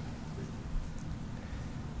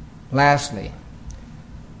 Lastly,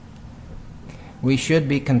 we should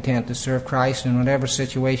be content to serve Christ in whatever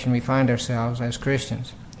situation we find ourselves as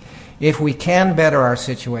Christians. If we can better our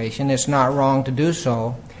situation, it's not wrong to do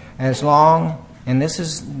so, as long, and this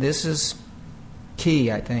is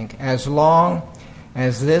key, I think, as long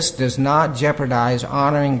as this does not jeopardize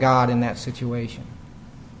honoring God in that situation.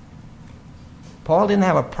 Paul didn't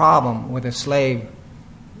have a problem with a slave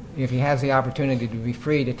if he has the opportunity to be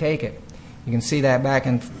free to take it. You can see that back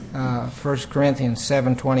in 1 Corinthians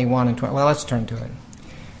 7:21 and 20. Well, let's turn to it.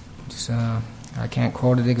 I can't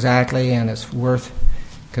quote it exactly, and it's worth,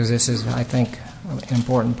 because this is, I think, an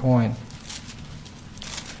important point.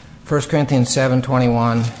 1 Corinthians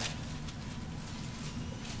 7:21.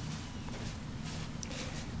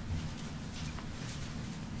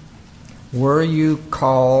 Were you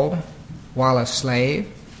called while a slave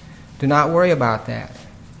Do not worry about that.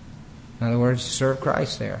 In other words, serve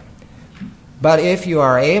Christ there. But if you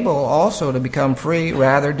are able also to become free,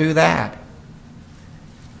 rather do that.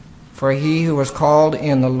 For he who was called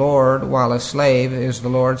in the Lord while a slave is the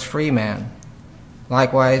Lord's free man.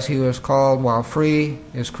 Likewise, he who was called while free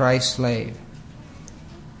is Christ's slave.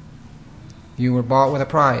 You were bought with a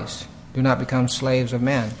price. Do not become slaves of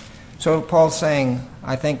men. So Paul's saying,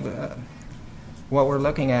 I think what we're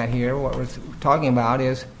looking at here, what we're talking about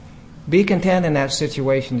is, be content in that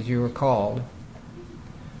situation that you were called.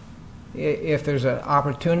 If there's an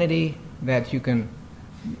opportunity that you can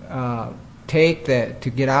take to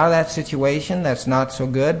get out of that situation that's not so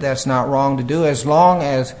good, that's not wrong to do, as long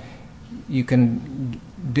as you can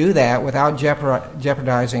do that without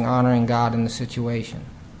jeopardizing honoring God in the situation.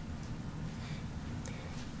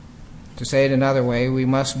 To say it another way, we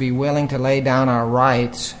must be willing to lay down our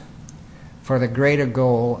rights for the greater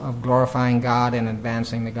goal of glorifying God and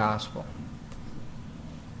advancing the gospel.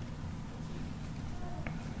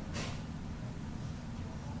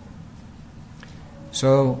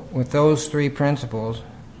 So, with those three principles,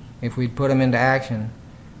 if we put them into action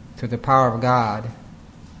through the power of God,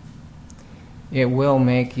 it will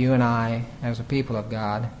make you and I, as a people of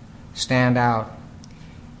God, stand out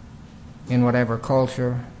in whatever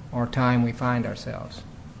culture or time we find ourselves.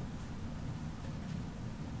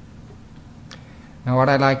 Now, what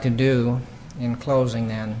I'd like to do in closing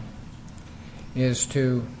then is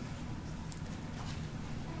to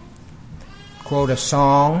quote a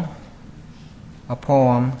song, a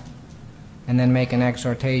poem, and then make an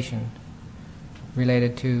exhortation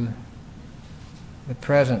related to the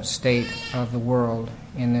present state of the world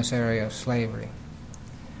in this area of slavery.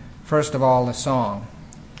 First of all, the song.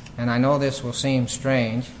 And I know this will seem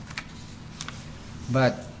strange,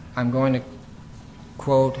 but I'm going to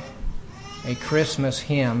quote a Christmas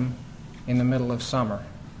hymn in the middle of summer.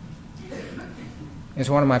 It's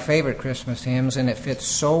one of my favorite Christmas hymns, and it fits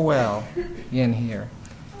so well in here.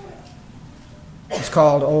 It's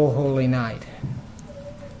called "O Holy Night."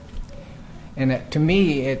 And to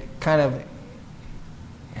me, it kind of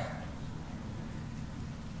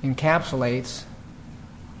encapsulates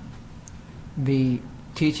the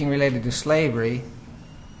teaching related to slavery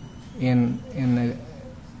in the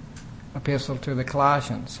epistle to the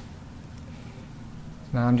Colossians.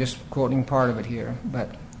 Now, I'm just quoting part of it here, but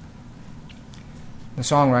the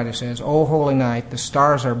songwriter says, "O holy night, the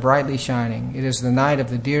stars are brightly shining. It is the night of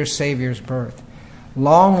the dear Savior's birth.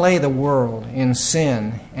 Long lay the world in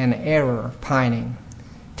sin and error pining,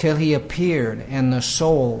 till he appeared and the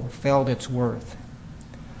soul felt its worth.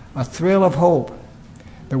 A thrill of hope,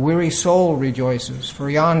 the weary soul rejoices, for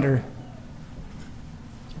yonder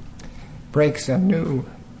breaks a new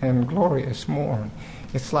and glorious morn."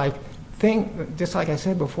 It's like, just like I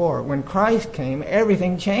said before, when Christ came,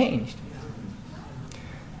 everything changed.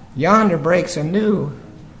 Yonder breaks a new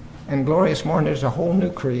and glorious morn. There's a whole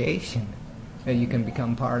new creation that you can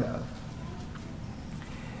become part of.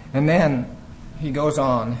 And then he goes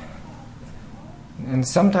on, and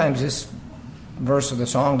sometimes this verse of the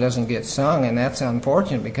song doesn't get sung, and that's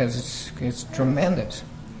unfortunate because it's tremendous.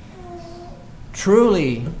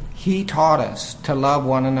 "Truly, he taught us to love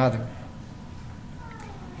one another.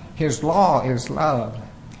 His law is love,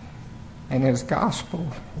 and his gospel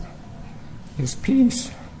is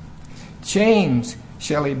peace. Chains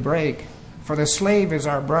shall he break, for the slave is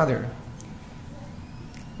our brother.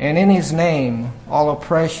 And in his name all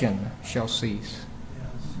oppression shall cease."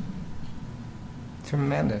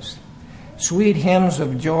 Tremendous. Sweet hymns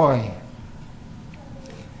of joy.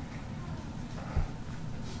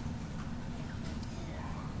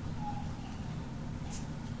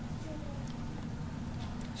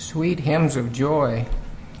 Sweet hymns of joy.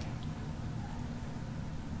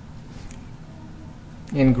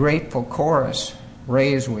 In grateful chorus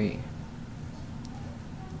raise we.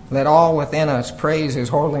 Let all within us praise his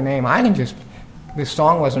holy name. This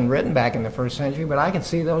song wasn't written back in the first century, but I can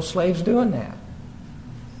see those slaves doing that.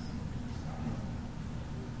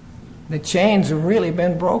 The chains have really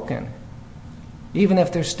been broken, even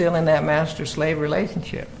if they're still in that master-slave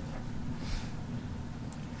relationship.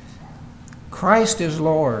 Christ is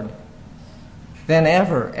Lord. Then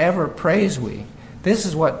ever praise we. This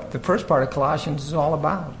is what the first part of Colossians is all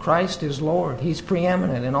about. Christ is Lord. He's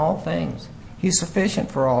preeminent in all things. He's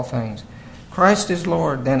sufficient for all things. Christ is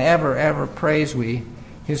Lord. Then ever praise we.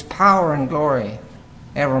 His power and glory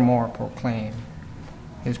evermore proclaim.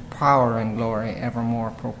 His power and glory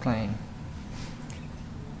evermore proclaim.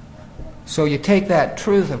 So you take that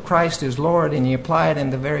truth of Christ is Lord and you apply it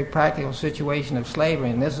in the very practical situation of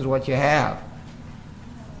slavery, and this is what you have.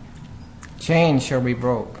 Chains shall be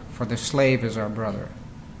broke, for the slave is our brother.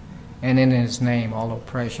 and in his name all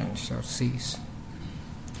oppression shall cease.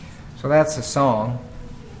 So that's the song.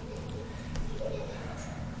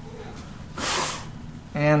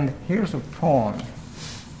 And here's a poem.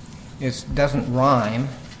 It doesn't rhyme,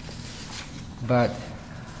 but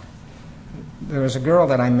there was a girl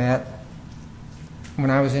that I met when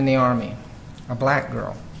I was in the Army, a black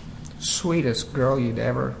girl, sweetest girl you'd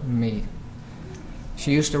ever meet.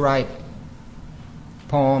 She used to write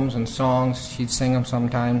poems and songs. She'd sing them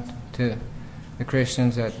sometimes to the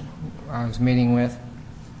Christians that I was meeting with.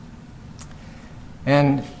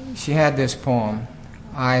 And she had this poem.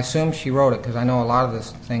 I assume she wrote it because I know a lot of the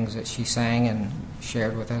things that she sang and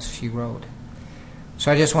shared with us, she wrote.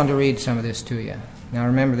 So I just wanted to read some of this to you. Now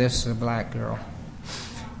remember, this is a black girl.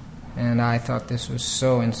 And I thought this was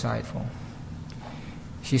so insightful.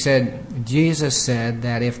 She said, Jesus said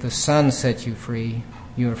that if the Son sets you free,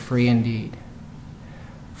 you are free indeed.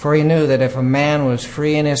 For he knew that if a man was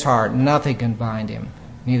free in his heart, nothing can bind him,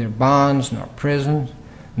 neither bonds nor prisons,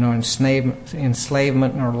 nor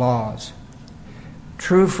enslavement nor laws.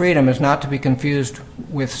 True freedom is not to be confused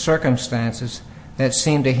with circumstances that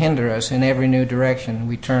seem to hinder us in every new direction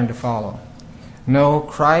we turn to follow. No,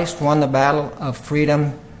 Christ won the battle of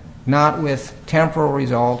freedom not with temporal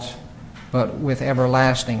results, but with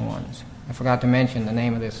everlasting ones. I forgot to mention the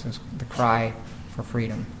name of this is The Cry for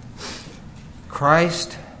Freedom.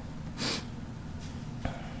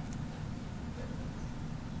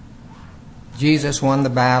 Jesus won the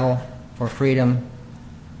battle for freedom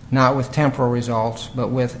not with temporal results, but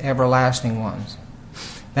with everlasting ones.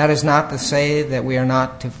 That is not to say that we are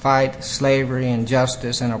not to fight slavery,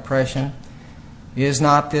 injustice, and oppression. Is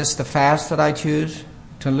not this the fast that I choose?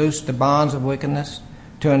 To loose the bonds of wickedness,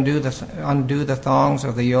 to undo the thongs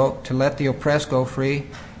of the yoke, to let the oppressed go free,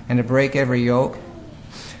 and to break every yoke?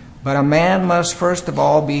 But a man must first of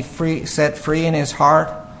all be set free in his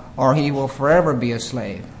heart, or he will forever be a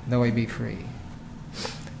slave, though he be free.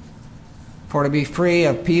 For to be free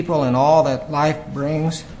of people and all that life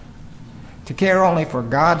brings, to care only for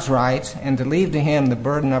God's rights, and to leave to Him the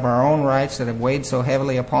burden of our own rights that have weighed so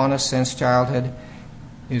heavily upon us since childhood,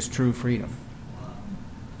 is true freedom.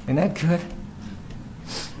 Isn't that good?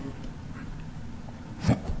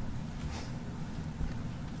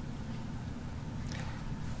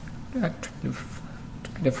 I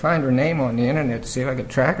tried to find her name on the internet to see if I could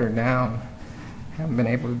track her down. Haven't been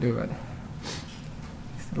able to do it.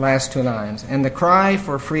 Last two lines. And the cry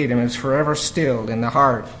for freedom is forever stilled in the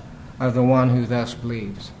heart of the one who thus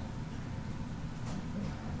believes.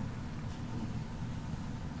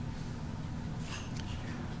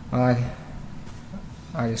 I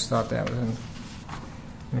just thought that was an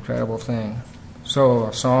incredible thing. So,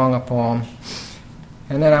 a song, a poem.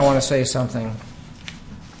 And then I want to say something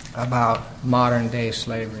about modern day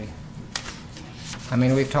slavery. I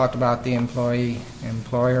mean, we've talked about the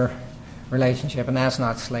employee-employer relationship, and that's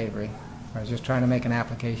not slavery. I was just trying to make an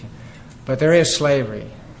application. But there is slavery.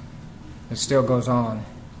 It still goes on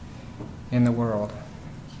in the world.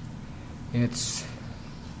 It's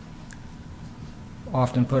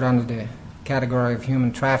often put under the category of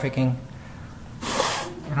human trafficking.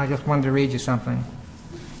 And I just wanted to read you something.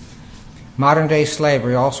 Modern-day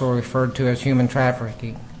slavery, also referred to as human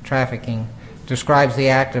trafficking, describes the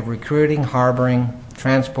act of recruiting, harboring,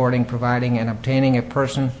 transporting, providing, and obtaining a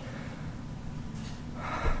person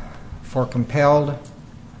for compelled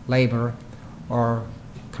labor or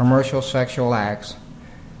commercial sexual acts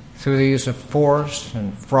through the use of force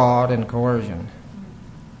and fraud and coercion.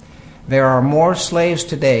 There are more slaves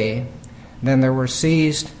today than there were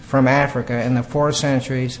seized from Africa in the 4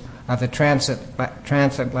 centuries of the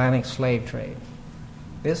transatlantic slave trade.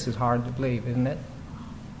 This is hard to believe, isn't it?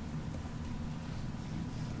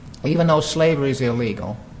 Even though slavery is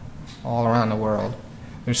illegal all around the world,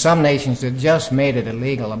 there's some nations that just made it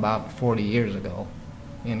illegal about 40 years ago,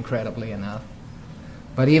 incredibly enough.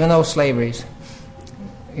 But even though slavery's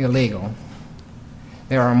illegal,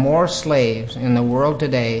 there are more slaves in the world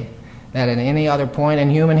today than at any other point in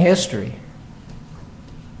human history.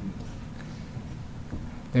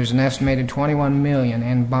 There's an estimated 21 million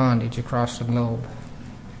in bondage across the globe.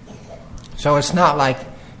 So it's not like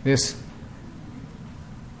this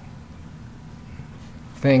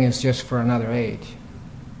thing is just for another age.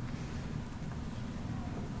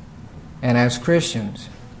 And as Christians,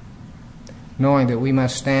 knowing that we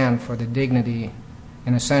must stand for the dignity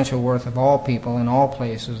and essential worth of all people in all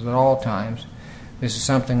places at all times, this is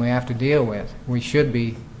something we have to deal with. We should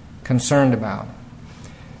be concerned about.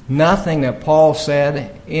 Nothing that Paul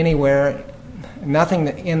said anywhere, nothing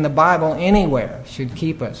in the Bible anywhere should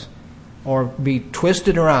keep us or be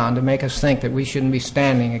twisted around to make us think that we shouldn't be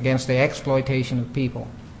standing against the exploitation of people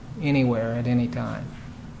anywhere at any time.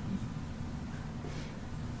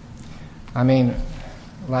 I mean,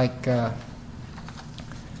 like the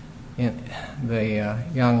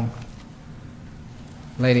young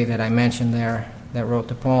lady that I mentioned there that wrote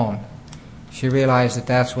the poem, she realized that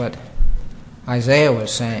that's what Isaiah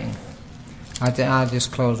was saying. I'll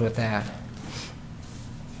just close with that,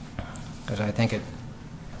 because I think it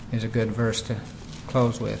is a good verse to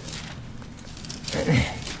close with.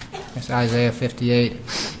 It's Isaiah 58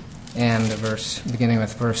 and the verse beginning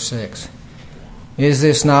with verse 6. Is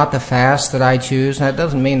this not the fast that I choose? Now, it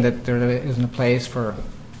doesn't mean that there isn't a place for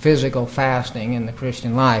physical fasting in the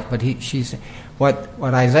Christian life, but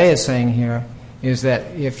what Isaiah is saying here is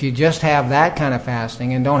that if you just have that kind of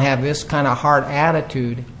fasting and don't have this kind of heart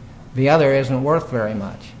attitude, the other isn't worth very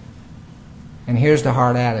much. And here's the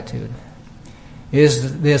heart attitude.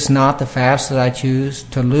 Is this not the fast that I choose?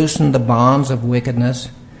 To loosen the bonds of wickedness,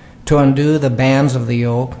 to undo the bands of the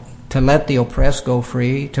yoke, to let the oppressed go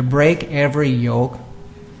free, to break every yoke?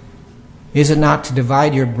 Is it not to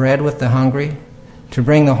divide your bread with the hungry, to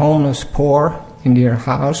bring the homeless poor into your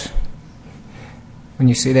house when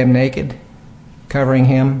you see them naked, covering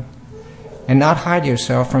him, and not hide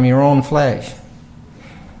yourself from your own flesh?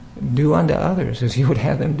 Do unto others as you would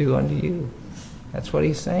have them do unto you. That's what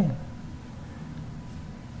he's saying.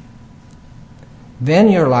 Then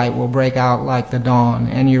your light will break out like the dawn,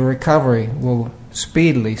 and your recovery will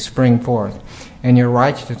speedily spring forth, and your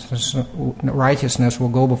righteousness will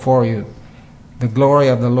go before you. The glory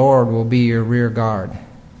of the Lord will be your rear guard.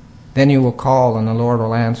 Then you will call, and the Lord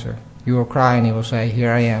will answer. You will cry, and he will say,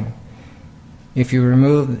 Here I am. If you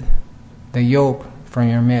remove the yoke from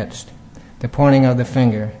your midst, the pointing of the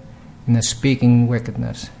finger, and the speaking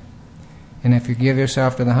wickedness, and if you give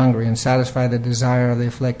yourself to the hungry and satisfy the desire of the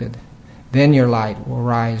afflicted, then your light will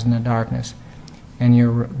rise in the darkness, and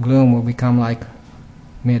your gloom will become like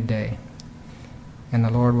midday, and the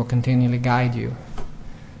Lord will continually guide you.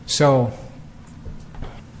 So,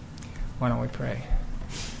 why don't we pray?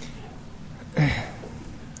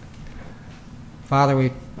 Father,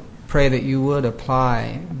 we pray that you would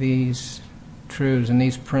apply these truths and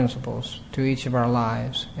these principles to each of our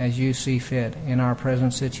lives as you see fit in our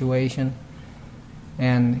present situation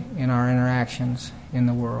and in our interactions in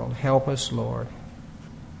the world. Help us, Lord.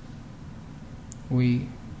 We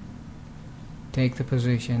take the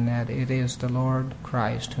position that it is the Lord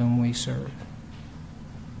Christ whom we serve.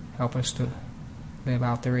 Help us to live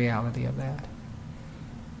out the reality of that.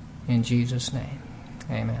 In Jesus' name,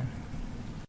 amen.